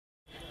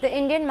The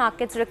Indian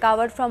markets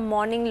recovered from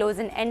morning lows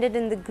and ended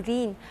in the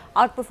green,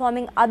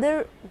 outperforming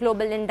other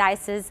global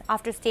indices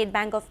after State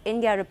Bank of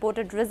India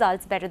reported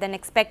results better than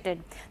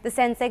expected. The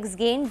Sensex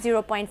gained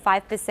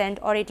 0.5%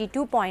 or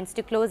 82 points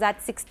to close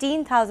at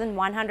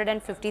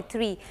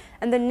 16,153,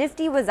 and the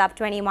Nifty was up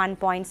 21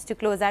 points to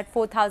close at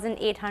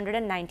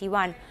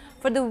 4,891.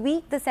 For the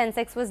week, the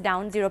Sensex was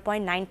down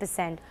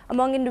 0.9%.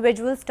 Among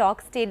individual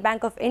stocks, State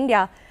Bank of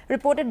India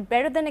reported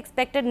better than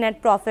expected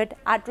net profit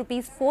at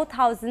Rs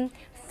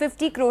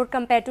 4,050 crore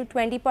compared to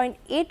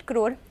 20.8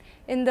 crore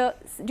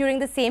during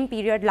the same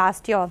period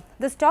last year.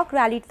 The stock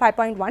rallied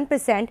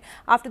 5.1%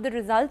 after the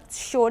results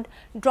showed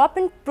drop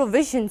in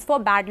provisions for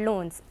bad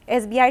loans.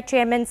 SBI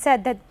chairman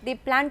said that they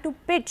plan to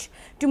pitch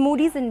to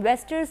Moody's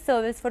Investors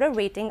Service for a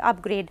rating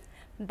upgrade.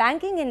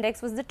 Banking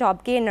index was the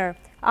top gainer,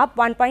 up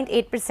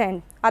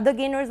 1.8%. Other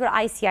gainers were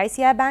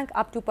ICICI Bank,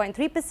 up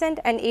 2.3%,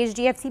 and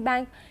HDFC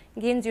Bank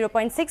gained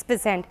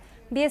 0.6%.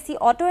 BSE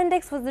Auto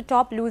Index was the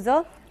top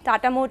loser.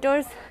 Tata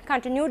Motors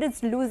continued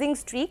its losing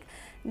streak,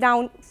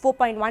 down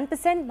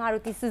 4.1%.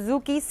 Maruti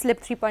Suzuki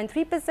slipped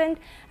 3.3%,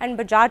 and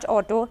Bajaj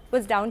Auto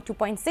was down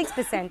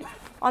 2.6%.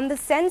 On the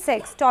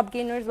Sensex, top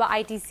gainers were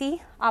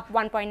ITC, up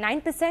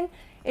 1.9%.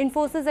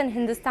 Infosys and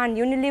Hindustan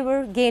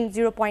Unilever gained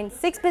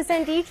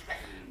 0.6% each.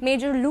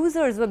 Major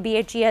losers were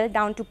BHEL,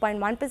 down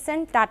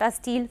 2.1%, Tata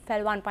Steel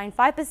fell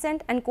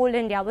 1.5%, and Coal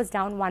India was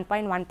down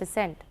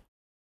 1.1%.